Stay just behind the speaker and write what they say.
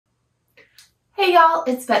Hey y'all,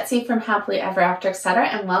 it's Betsy from Happily Ever After Etc.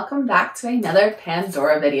 and welcome back to another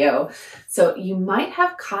Pandora video. So you might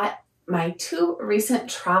have caught my two recent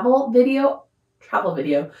travel bracelet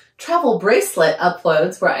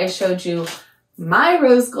uploads where I showed you my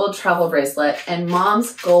rose gold travel bracelet and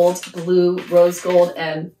mom's gold, blue, rose gold,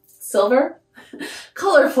 and silver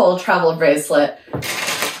colorful travel bracelet.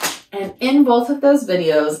 And in both of those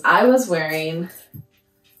videos, I was wearing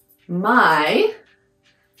my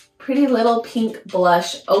pretty little pink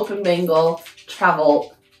blush open bangle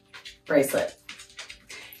travel bracelet.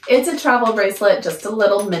 It's a travel bracelet, just a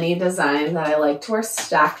little mini design that I like to wear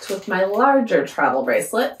stacked with my larger travel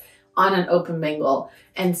bracelet on an open bangle.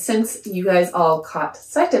 And since you guys all caught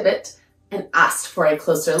sight of it and asked for a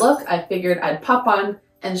closer look, I figured I'd pop on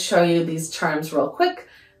and show you these charms real quick.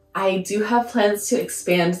 I do have plans to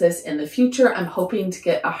expand this in the future. I'm hoping to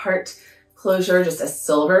get a heart closure, just a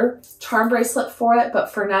silver charm bracelet for it,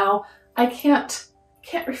 but for now I can't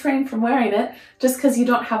refrain from wearing it. Just because you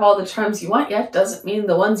don't have all the charms you want yet doesn't mean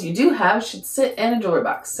the ones you do have should sit in a jewelry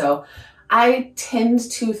box. So I tend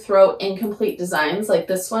to throw incomplete designs like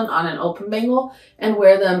this one on an open bangle and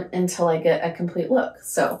wear them until I get a complete look.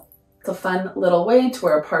 So it's a fun little way to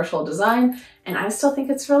wear a partial design, and I still think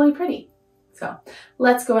it's really pretty. So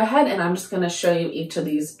let's go ahead and I'm just going to show you each of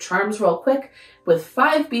these charms real quick with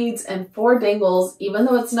 5 beads and 4 dangles. Even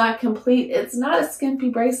though it's not complete, it's not a skimpy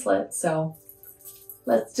bracelet. So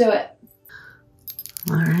let's do it.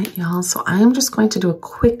 All right, y'all. So I am just going to do a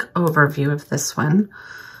quick overview of this one.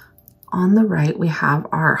 On the right, we have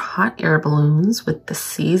our hot air balloons with the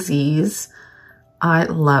CZs. I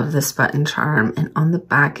love this button charm. And on the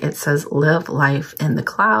back, it says live life in the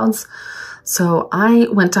clouds. So I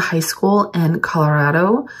went to high school in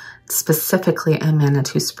Colorado, specifically in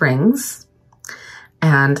Manitou Springs.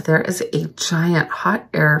 And there is a giant hot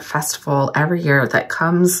air festival every year that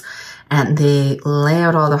comes and they lay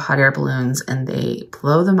out all the hot air balloons and they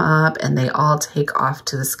blow them up and they all take off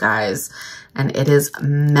to the skies. And it is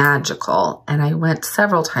magical. And I went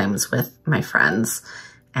several times with my friends.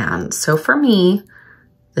 And so for me,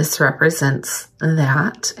 this represents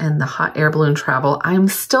that and the hot air balloon travel. I'm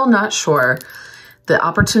still not sure. The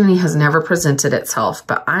opportunity has never presented itself,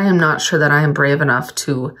 but I am not sure that I am brave enough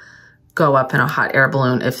to go up in a hot air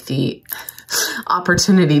balloon if the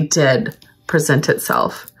opportunity did present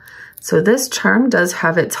itself. So this charm does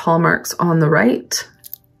have its hallmarks on the right.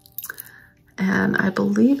 And I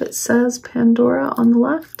believe it says Pandora on the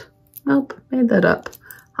left. Nope, made that up.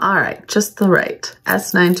 All right, just the right.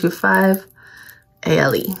 S925.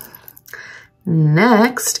 ALE.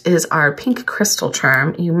 Next is our pink crystal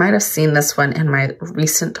charm. You might have seen this one in my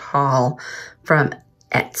recent haul from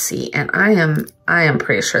Etsy, and I am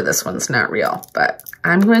pretty sure this one's not real, but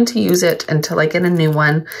I'm going to use it until I get a new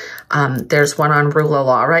one. There's one on Rule of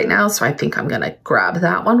Law right now, so I think I'm going to grab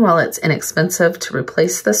that one while it's inexpensive to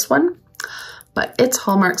replace this one. But its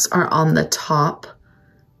hallmarks are on the top.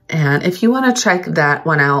 And if you want to check that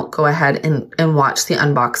one out, go ahead and watch the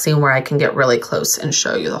unboxing where I can get really close and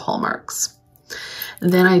show you the hallmarks.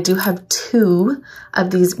 Then I do have 2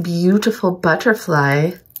 of these beautiful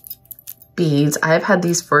butterfly beads. I've had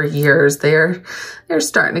these for years. They're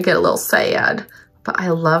starting to get a little sad, but I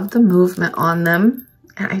love the movement on them.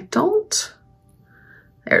 And I don't,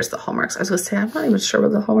 there's the hallmarks. I was going to say, I'm not even sure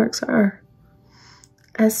what the hallmarks are.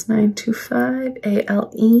 S925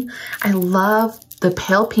 ALE. I love the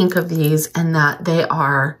pale pink of these and that they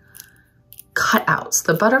are cutouts.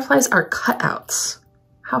 The butterflies are cutouts.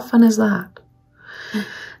 How fun is that?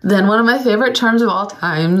 Then one of my favorite charms of all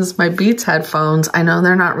times, my Beats headphones. I know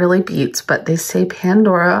they're not really Beats, but they say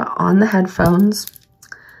Pandora on the headphones.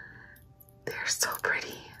 They're so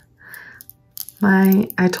pretty.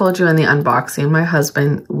 I told you in the unboxing, my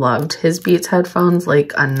husband loved his Beats headphones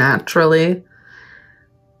like unnaturally.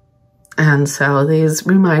 And so these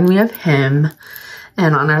remind me of him.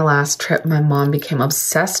 And on our last trip, my mom became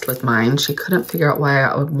obsessed with mine. She couldn't figure out why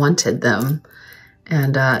I wanted them.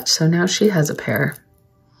 And so now she has a pair.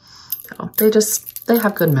 So they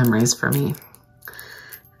have good memories for me.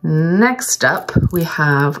 Next up, we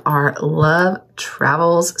have our Love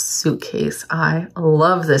Travels Suitcase. I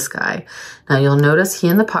love this guy. Now you'll notice he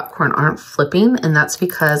and the popcorn aren't flipping, and that's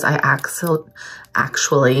because I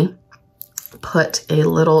actually put a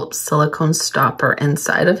little silicone stopper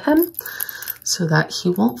inside of him so that he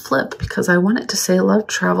won't flip, because I want it to say Love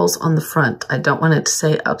Travels on the front. I don't want it to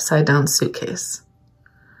say upside down suitcase.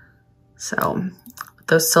 So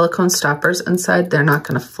those silicone stoppers inside, they're not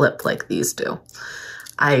going to flip like these do.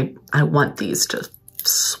 I want these to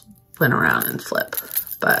spin around and flip,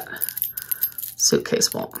 but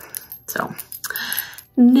suitcase won't. So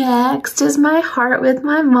Next is my heart with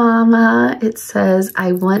my mama. It says,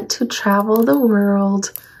 I want to travel the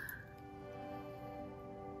world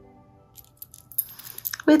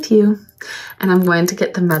with you. And I'm going to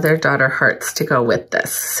get the mother-daughter hearts to go with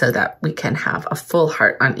this so that we can have a full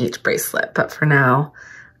heart on each bracelet. But for now,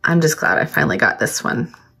 I'm just glad I finally got this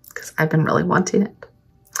one because I've been really wanting it.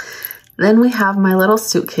 Then we have my little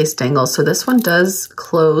suitcase dangle. So this one does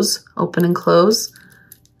close, open and close.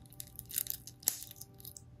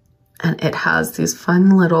 And it has these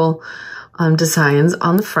fun little designs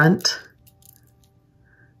on the front.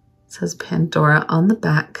 It says Pandora on the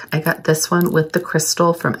back. I got this one with the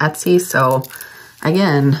crystal from Betsy. So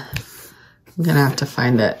again, I'm gonna have to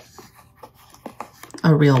find it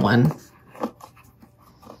a real one.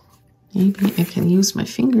 Maybe I can use my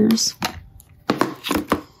fingers.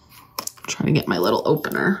 Try to get my little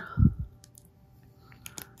opener.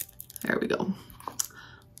 There we go.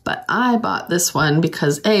 But I bought this one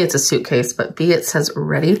because A, it's a suitcase, but B, it says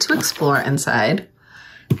ready to explore inside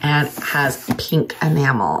and has pink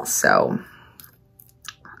enamel. So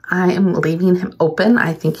I am leaving him open.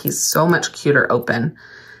 I think he's so much cuter open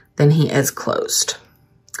than he is closed.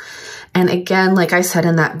 And again, like I said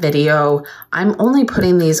in that video, I'm only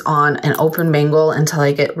putting these on an open bangle until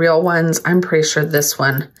I get real ones. I'm pretty sure this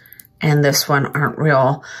one and this one aren't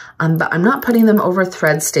real, but I'm not putting them over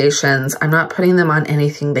thread stations. I'm not putting them on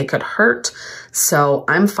anything they could hurt. So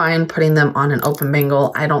I'm fine putting them on an open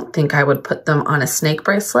bangle. I don't think I would put them on a snake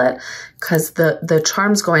bracelet because the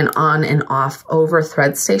charms going on and off over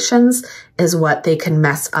thread stations is what they can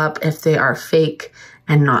mess up if they are fake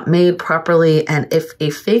and not made properly. And if a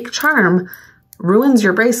fake charm ruins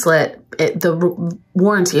your bracelet, the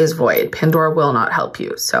warranty is void. Pandora will not help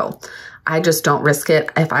you. So I just don't risk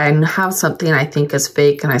it. If I have something I think is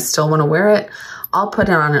fake and I still want to wear it, I'll put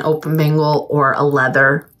it on an open bangle or a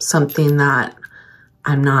leather, something that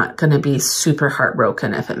I'm not going to be super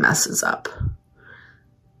heartbroken if it messes up.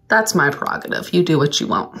 That's my prerogative. You do what you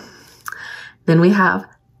want. Then we have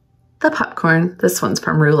the popcorn. This one's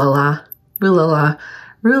from Rulala, Rulala,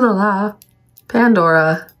 Rulala,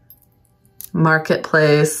 Pandora,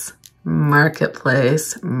 Marketplace,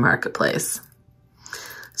 Marketplace, Marketplace.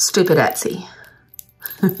 Stupid Etsy.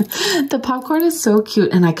 The popcorn is so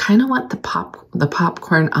cute, and I kind of want the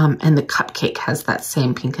popcorn and the cupcake has that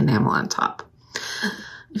same pink enamel on top.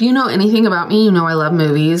 If you know anything about me, you know I love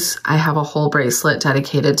movies. I have a whole bracelet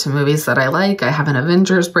dedicated to movies that I like. I have an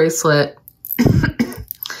Avengers bracelet.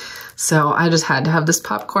 So I just had to have this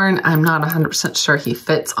popcorn. I'm not 100% sure he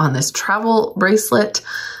fits on this travel bracelet,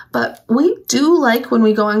 but we do like when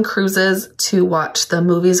we go on cruises to watch the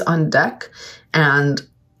movies on deck, and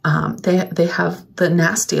they have the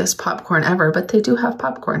nastiest popcorn ever, but they do have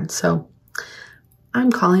popcorn. So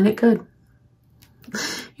I'm calling it good.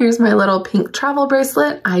 Here's my little pink travel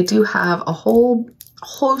bracelet. I do have a whole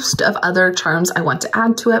host of other charms I want to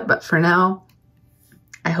add to it, but for now,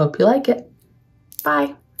 I hope you like it.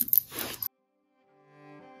 Bye.